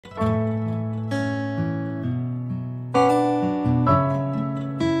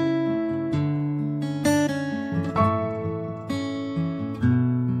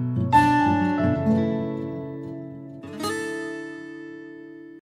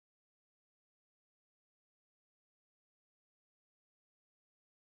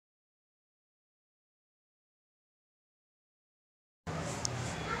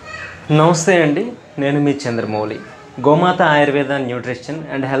నమస్తే అండి, నేను మీ చంద్రమౌళి. గోమాత Ayurveda nutrition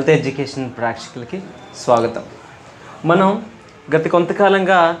and health education ప్రేక్షకులకి స్వాగతం. మనం గత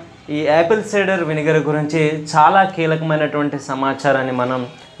కొంతకాలంగా ఈ యాపిల్ సైడర్ వినిగర్ గురించి చాలా కీలకమైనటువంటి సమాచారాన్ని మనం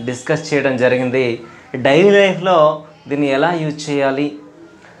డిస్కస్ చేయడం జరిగింది. డైలీ లైఫ్లో దీన్ని ఎలా యూజ్ చేయాలి,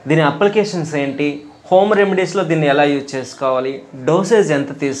 దీని అప్లికేషన్స్ ఏంటి, హోమ్ రెమెడీస్లో దీన్ని ఎలా యూజ్ చేసుకోవాలి, డోసేజ్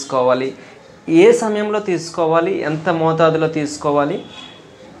ఎంత తీసుకోవాలి, ఏ సమయంలో తీసుకోవాలి, ఎంత మోతాదులో తీసుకోవాలి,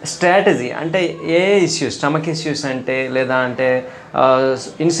 స్ట్రాటజీ అంటే ఏ ఇష్యూస్, స్టమక్ ఇష్యూస్ అంటే లేదా అంటే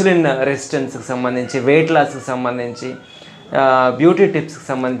ఇన్సులిన్ రెసిస్టెన్స్కి సంబంధించి, వెయిట్ లాస్కి సంబంధించి, బ్యూటీ టిప్స్కి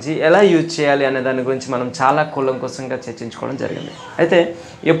సంబంధించి ఎలా యూజ్ చేయాలి అనే దాని గురించి మనం చాలా కూలంకషంగా చర్చించుకోవడం జరిగింది. అయితే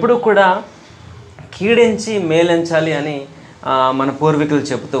ఎప్పుడు కూడా కీడించి మేలించాలి అని మన పూర్వీకులు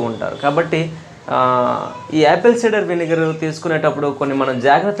చెబుతూ ఉంటారు. కాబట్టి ఈ యాపిల్ సైడర్ వినిగర్ తీసుకునేటప్పుడు కొన్ని మనం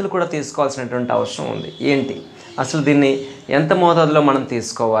జాగ్రత్తలు కూడా తీసుకోవాల్సినటువంటి అవసరం ఉంది. ఏంటి అసలు దీన్ని ఎంత మోతాదులో మనం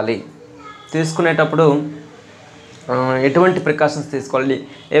తీసుకోవాలి, తీసుకునేటప్పుడు ఎటువంటి ప్రికాషన్స్ తీసుకోవాలి,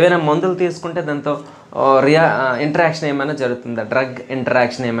 ఏవైనా మందులు తీసుకుంటే దాంతో ఇంటరాక్షన్ ఏమైనా జరుగుతుందా, డ్రగ్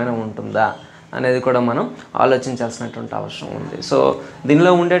ఇంటరాక్షన్ ఏమైనా ఉంటుందా అనేది కూడా మనం ఆలోచించాల్సినటువంటి అవసరం ఉంది. సో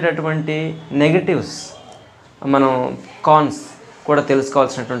దీనిలో ఉండేటటువంటి నెగటివ్స్, మనం కాన్స్ కూడా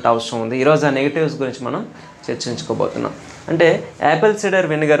తెలుసుకోవాల్సినటువంటి అవసరం ఉంది. ఈరోజు ఆ నెగటివ్స్ గురించి మనం చర్చించుకోబోతున్నాం. అంటే Apple cider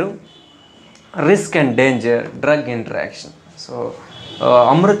వినిగరు risk and danger drug interaction. So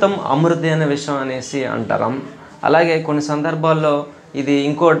అమృతం అమృతి అనే విషయం అనేసి అంటారు. అలాగే కొన్ని సందర్భాల్లో ఇది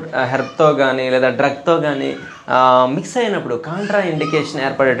ఇంకో హెర్బ్తో కానీ లేదా డ్రగ్తో కానీ మిక్స్ అయినప్పుడు కాంట్రా ఇండికేషన్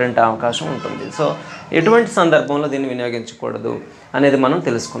ఏర్పడేటువంటి అవకాశం ఉంటుంది. సో ఎటువంటి సందర్భంలో దీన్ని వినియోగించకూడదు అనేది మనం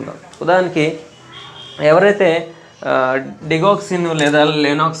తెలుసుకుందాం. ఉదాహరణకి ఎవరైతే డిగోక్సిన్ లేదా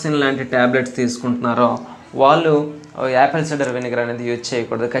లెనాక్సిన్ లాంటి ట్యాబ్లెట్స్ తీసుకుంటున్నారో వాళ్ళు యాపిల్ సైడర్ వినిగర్ అనేది యూజ్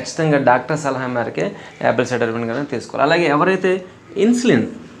చేయకూడదు. ఖచ్చితంగా డాక్టర్ సలహా మేరకే యాపిల్ సైడర్ వినిగర్ అనేది తీసుకోవాలి. అలాగే ఎవరైతే ఇన్సులిన్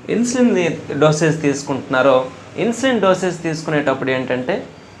డోసేజ్ తీసుకుంటున్నారో ఇన్సులిన్ డోసేజ్ తీసుకునేటప్పుడు ఏంటంటే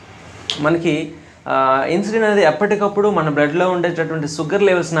మనకి ఇన్సులిన్ అనేది ఎప్పటికప్పుడు మన బ్లడ్లో ఉండేటటువంటి షుగర్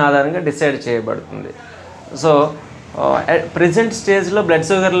లెవెల్స్ని ఆధారంగా డిసైడ్ చేయబడుతుంది. సో ప్రెజెంట్ స్టేజ్లో బ్లడ్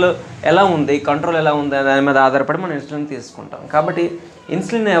షుగర్లు ఎలా ఉంది, కంట్రోల్ ఎలా ఉంది దాని మీద ఆధారపడి మనం ఇన్సులిన్ తీసుకుంటాం. కాబట్టి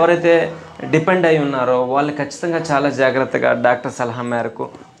ఇన్సులిన్ ఎవరైతే డిపెండ్ అయి ఉన్నారో వాళ్ళు ఖచ్చితంగా చాలా జాగ్రత్తగా డాక్టర్ సలహా మేరకు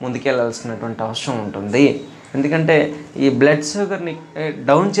ముందుకెళ్లాల్సినటువంటి అవసరం ఉంటుంది. ఎందుకంటే ఈ బ్లడ్ షుగర్ని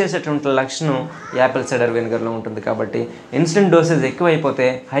డౌన్ చేసేటువంటి లక్షణం యాపిల్ సైడర్ వినిగర్లో ఉంటుంది. కాబట్టి ఇన్సులిన్ డోసేజ్ ఎక్కువైపోతే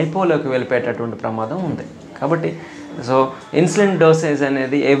హైపోలోకి వెళ్ళిపోయేటటువంటి ప్రమాదం ఉంది. కాబట్టి సో ఇన్సులిన్ డోసేజ్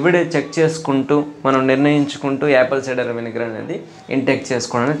అనేది ఎవ్రీడే చెక్ చేసుకుంటూ మనం నిర్ణయించుకుంటూ యాపిల్ సైడర్ వినిగర్ అనేది ఇంటేక్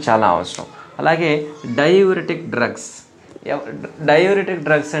చేసుకోవడం అనేది చాలా అవసరం. అలాగే డయూరిటిక్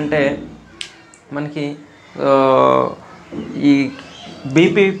డ్రగ్స్ అంటే మనకి ఈ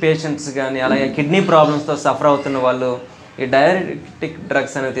బీపీ పేషెంట్స్ కానీ అలాగే కిడ్నీ ప్రాబ్లమ్స్తో సఫర్ అవుతున్న వాళ్ళు ఈ డయూరిటిక్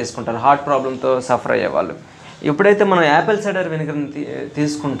డ్రగ్స్ అనేవి తీసుకుంటారు. హార్ట్ ప్రాబ్లంతో సఫర్ అయ్యే వాళ్ళు ఎప్పుడైతే మనం యాపిల్ సైడర్ వినిగర్ని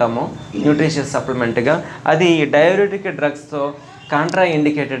తీసుకుంటామో న్యూట్రిషియస్ సప్లిమెంట్గా, అది ఈ డయూరిటిక్ డ్రగ్స్తో కాంట్రా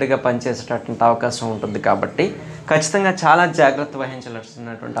ఇండికేటెడ్గా పనిచేసేటటువంటి అవకాశం ఉంటుంది. కాబట్టి ఖచ్చితంగా చాలా జాగ్రత్త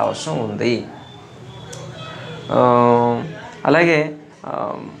వహించాల్సినటువంటి అవసరం ఉంది. అలాగే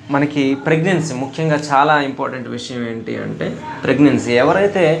మనకి ప్రెగ్నెన్సీ ముఖ్యంగా చాలా ఇంపార్టెంట్ విషయం ఏంటి అంటే ప్రెగ్నెన్సీ.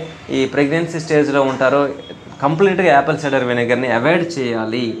 ఎవరైతే ఈ ప్రెగ్నెన్సీ స్టేజ్లో ఉంటారో కంప్లీట్గా యాపిల్ సైడర్ వినిగర్ని అవాయిడ్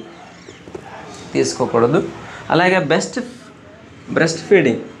చేయాలి, తీసుకోకూడదు. అలాగే బ్రెస్ట్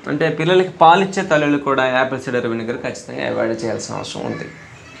ఫీడింగ్ అంటే పిల్లలకి పాలిచ్చే తల్లులు కూడా యాపిల్ సైడర్ వినిగర్ ఖచ్చితంగా అవాయిడ్ చేయాల్సిన అవసరం ఉంది.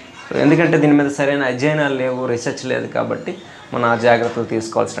 ఎందుకంటే దీని మీద సరైన అధ్యయనాలు లేవు, రీసెర్చ్ లేదు. కాబట్టి మనం ఆ జాగ్రత్తలు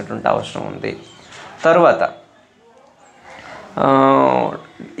తీసుకోవాల్సినటువంటి అవసరం ఉంది. తర్వాత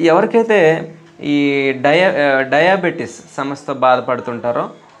ఎవరికైతే ఈ డయాబెటీస్ సమస్యతో బాధపడుతుంటారో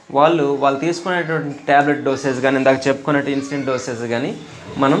వాళ్ళు తీసుకునేటువంటి ట్యాబ్లెట్ డోసేజ్ కానీ ఇందాక చెప్పుకున్నట్టు ఇన్సులిన్ డోసేజ్ కానీ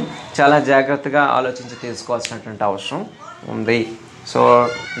మనం చాలా జాగ్రత్తగా ఆలోచించి తీసుకోవాల్సినటువంటి అవసరం ఉంది. సో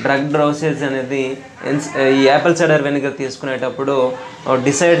డ్రగ్ డోసేజ్ అనేది ఈ యాపిల్ సైడర్ వినిగర్ తీసుకునేటప్పుడు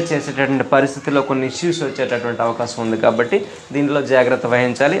డిసైడ్ చేసేటటువంటి పరిస్థితుల్లో కొన్ని ఇష్యూస్ వచ్చేటటువంటి అవకాశం ఉంది. కాబట్టి దీంట్లో జాగ్రత్త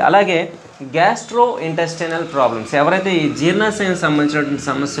వహించాలి. అలాగే గ్యాస్ట్రో ఇంటెస్టైనల్ ప్రాబ్లమ్స్, ఎవరైతే ఈ జీర్ణాశయానికి సంబంధించినటువంటి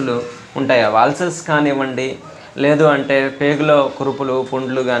సమస్యలు ఉంటాయో, అల్సర్స్ కానివ్వండి, లేదు అంటే పేగులో కురుపులు,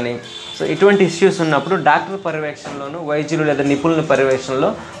 పుండ్లు కానీ, సో ఇటువంటి ఇష్యూస్ ఉన్నప్పుడు డాక్టర్ పర్యవేక్షణలోను, వైద్యులు లేదా నిపుణుల పర్యవేక్షణలో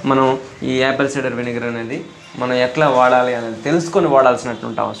మనం ఈ యాపిల్ సైడర్ వినిగర్ అనేది మనం ఎట్లా వాడాలి అనేది తెలుసుకొని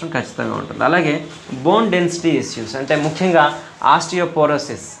వాడాల్సినటువంటి అవసరం ఖచ్చితంగా ఉంటుంది. అలాగే బోన్ డెన్సిటీ ఇష్యూస్ అంటే ముఖ్యంగా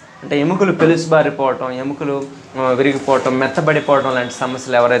ఆస్టియోపోరోసిస్ అంటే ఎముకలు పెలుసుబారిపోవటం, ఎముకలు విరిగిపోవటం, మెత్తబడిపోవటం లాంటి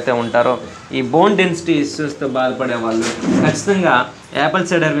సమస్యలు ఎవరైతే ఉంటారో ఈ బోన్ డెన్సిటీ ఇష్యూస్తో బాధపడే వాళ్ళు ఖచ్చితంగా యాపిల్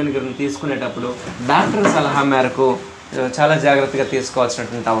సైడర్ వినిగర్ని తీసుకునేటప్పుడు డాక్టర్ సలహా మేరకు చాలా జాగ్రత్తగా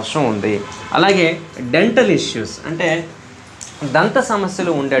తీసుకోవాల్సినటువంటి అవసరం ఉంది. అలాగే డెంటల్ ఇష్యూస్ అంటే దంత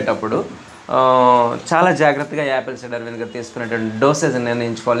సమస్యలు ఉండేటప్పుడు చాలా జాగ్రత్తగా యాపిల్ సైడర్ వెనిగర్ తీసుకునేటువంటి డోసేజ్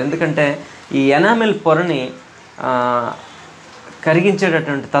నిర్ణయించుకోవాలి. ఎందుకంటే ఈ ఎనామిల్ పొరని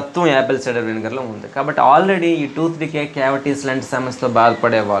కరిగించేటటువంటి తత్వం యాపిల్ సైడర్ వెనిగర్లో ఉంది. కాబట్టి ఆల్రెడీ ఈ టూత్ డికే, క్యావిటీస్ లాంటి సమస్యతో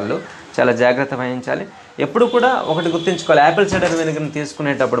బాధపడే వాళ్ళు చాలా జాగ్రత్త వహించాలి. ఎప్పుడు కూడా ఒకటి గుర్తుంచుకోవాలి, యాపిల్ సైడర్ వెనిగర్ని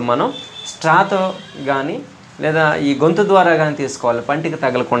తీసుకునేటప్పుడు మనం స్ట్రాతో కానీ లేదా ఈ గొంతు ద్వారా కానీ తీసుకోవాలి, పంటికి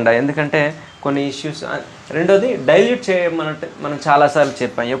తగలకుండా. ఎందుకంటే కొన్ని ఇష్యూస్. రెండోది డైల్యూట్ చేయమనంటే మనం చాలాసార్లు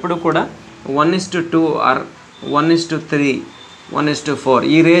చెప్పాం, ఎప్పుడు కూడా 1:2 ఆర్ 1:3, 1:4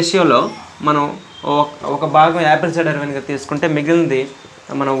 ఈ రేషియోలో మనం ఒక భాగం యాపిల్ సైడర్ వెనిగర్ తీసుకుంటే మిగిలింది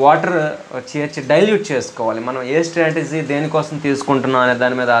మనం వాటర్ చేర్చి డైల్యూట్ చేసుకోవాలి. మనం ఏ స్ట్రాటజీ దేనికోసం తీసుకుంటున్నాం అనే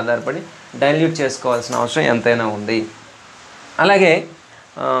దాని మీద ఆధారపడి డైల్యూట్ చేసుకోవాల్సిన అవసరం ఎంతైనా ఉంది. అలాగే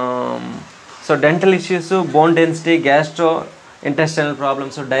so dental issues, bone density, gastro intestinal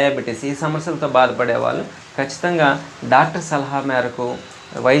problems, diabetes ఈ సమస్యలతో బాధపడే వాళ్ళు ఖచ్చితంగా డాక్టర్ సలహా మేరకు,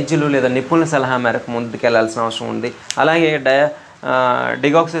 వైద్యులు లేదా నిపుణుల సలహా మేరకు ముందుకెళ్లాల్సిన అవసరం ఉంది. అలాగే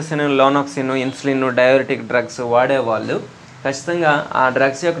డిగాక్సిసిన్, లోనాక్సిన్, ఇన్సులిన్, డయాబెటిక్ డ్రగ్స్ వాడేవాళ్ళు ఖచ్చితంగా ఆ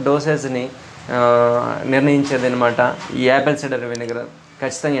డ్రగ్స్ యొక్క డోసేజ్ని నిర్ణయించేది అనమాట ఈ యాపిల్ సైడర్ వెనిగర్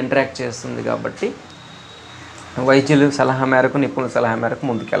ఖచ్చితంగా ఇంటరాక్ట్ చేస్తుంది. కాబట్టి వైద్యులు సలహా మేరకు, నిపుణుల సలహా మేరకు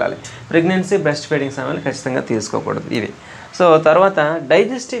ముందుకెళ్ళాలి. ప్రెగ్నెన్సీ, బ్రెస్ట్ ఫీడింగ్ సమయంలో ఖచ్చితంగా తీసుకోకూడదు ఇవి. సో తర్వాత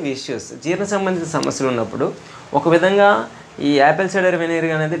డైజెస్టివ్ ఇష్యూస్, జీర్ణ సంబంధిత సమస్యలు ఉన్నప్పుడు ఒక విధంగా ఈ యాపిల్ సైడర్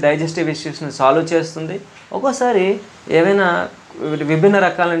వెనిగర్ అనేది డైజెస్టివ్ ఇష్యూస్ని సాల్వ్ చేస్తుంది. ఒక్కోసారి ఏవైనా విభిన్న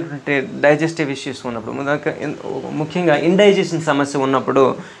రకాలైనటువంటి డైజెస్టివ్ ఇష్యూస్ ఉన్నప్పుడు, ముఖ్యంగా ఇండైజెషన్ సమస్య ఉన్నప్పుడు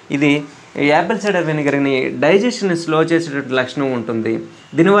ఇది యాపిల్ సైడర్ వెనిగర్ని డైజెషన్ని స్లో చేసేటటువంటి లక్షణం ఉంటుంది.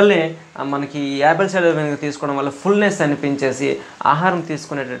 దీనివల్లే మనకి యాపిల్ సైడర్ వెనిగర్ తీసుకోవడం వల్ల ఫుల్నెస్ అనిపించేసి ఆహారం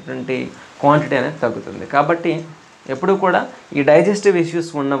తీసుకునేటటువంటి క్వాంటిటీ అనేది తగ్గుతుంది. కాబట్టి ఎప్పుడు కూడా ఈ డైజెస్టివ్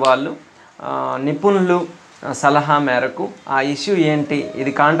ఇష్యూస్ ఉన్నవాళ్ళు నిపుణులు సలహా మేరకు ఆ ఇష్యూ ఏంటి,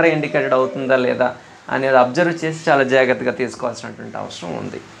 ఇది కాంట్రా ఇండికేటెడ్ అవుతుందా లేదా అనేది అబ్జర్వ్ చేసి చాలా జాగ్రత్తగా తీసుకోవాల్సినటువంటి అవసరం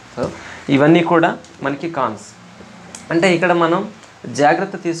ఉంది. సో ఇవన్నీ కూడా మనకి కాన్స్. అంటే ఇక్కడ మనం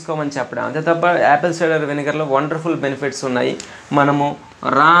జాగ్రత్త తీసుకోమని చెప్పడం అంతే తప్ప యాపిల్ సైడర్ వెనిగర్లో వండర్ఫుల్ బెనిఫిట్స్ ఉన్నాయి. మనము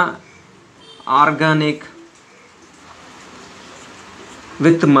రా, organic,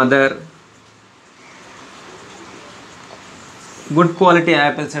 with mother, good quality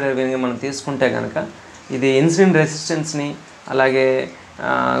Apple cider vinegar మనం తీసుకుంటే కనుక ఇది ఇన్సులిన్ రెసిస్టెన్స్ని, అలాగే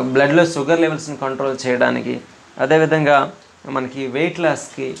బ్లడ్లో షుగర్ లెవెల్స్ని కంట్రోల్ చేయడానికి, అదేవిధంగా మనకి వెయిట్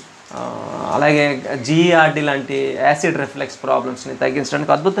లాస్కి, అలాగే జీఈఆర్డీ లాంటి యాసిడ్ రిఫ్లెక్స్ ప్రాబ్లమ్స్ని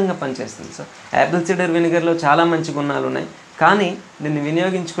తగ్గించడానికి అద్భుతంగా పనిచేస్తుంది. సో యాపిల్ సైడర్ వెనిగర్లో చాలా మంచి గుణాలు ఉన్నాయి. కానీ దీన్ని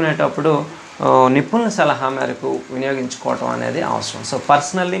వినియోగించుకునేటప్పుడు నిపుణుల సలహా మేరకు వినియోగించుకోవటం అనేది అవసరం. సో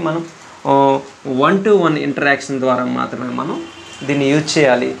పర్సనల్లీ మనం 1-to-1 ఇంటరాక్షన్ ద్వారా మాత్రమే మనం దీన్ని యూజ్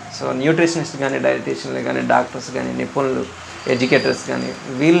చేయాలి. సో న్యూట్రిషనిస్ట్ కానీ, డైటీషియన్లు కానీ, డాక్టర్స్ కానీ, నిపుణులు, ఎడ్యుకేటర్స్ కానీ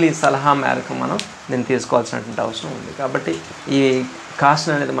వీళ్ళ సలహా మేరకు మనం దీన్ని తీసుకోవాల్సినటువంటి అవసరం ఉంది. కాబట్టి ఈ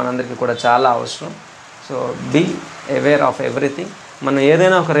కాషన్ అనేది మనందరికీ కూడా చాలా అవసరం. So be aware of everything. మనం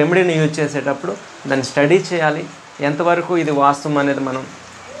ఏదైనా ఒక రెమెడీని యూజ్ చేసేటప్పుడు దాన్ని స్టడీ చేయాలి. ఎంతవరకు ఇది వాస్తవం అనేది మనం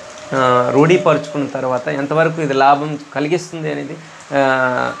రూఢీపరుచుకున్న తర్వాత ఎంతవరకు ఇది లాభం కలిగిస్తుంది అనేది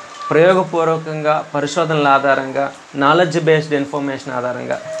ప్రయోగపూర్వకంగా, పరిశోధనల ఆధారంగా, నాలెడ్జ్ బేస్డ్ ఇన్ఫర్మేషన్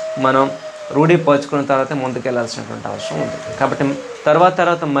ఆధారంగా మనం రూఢీపరుచుకున్న తర్వాత ముందుకెళ్లాల్సినటువంటి అవసరం ఉంది. కాబట్టి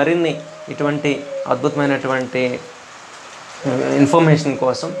తర్వాత మరిన్ని ఇటువంటి అద్భుతమైనటువంటి ఇన్ఫర్మేషన్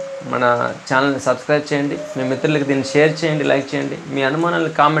కోసం మన ఛానల్ని సబ్స్క్రైబ్ చేయండి. మీ మిత్రులకి దీన్ని షేర్ చేయండి, లైక్ చేయండి. మీ అనుమానాలు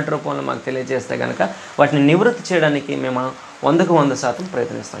కామెంట్ రూపంలో మాకు తెలియజేస్తే కనుక వాటిని నివృత్తి చేయడానికి మేము 100%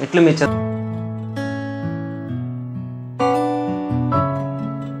 ప్రయత్నిస్తాం. ఇట్లు మీ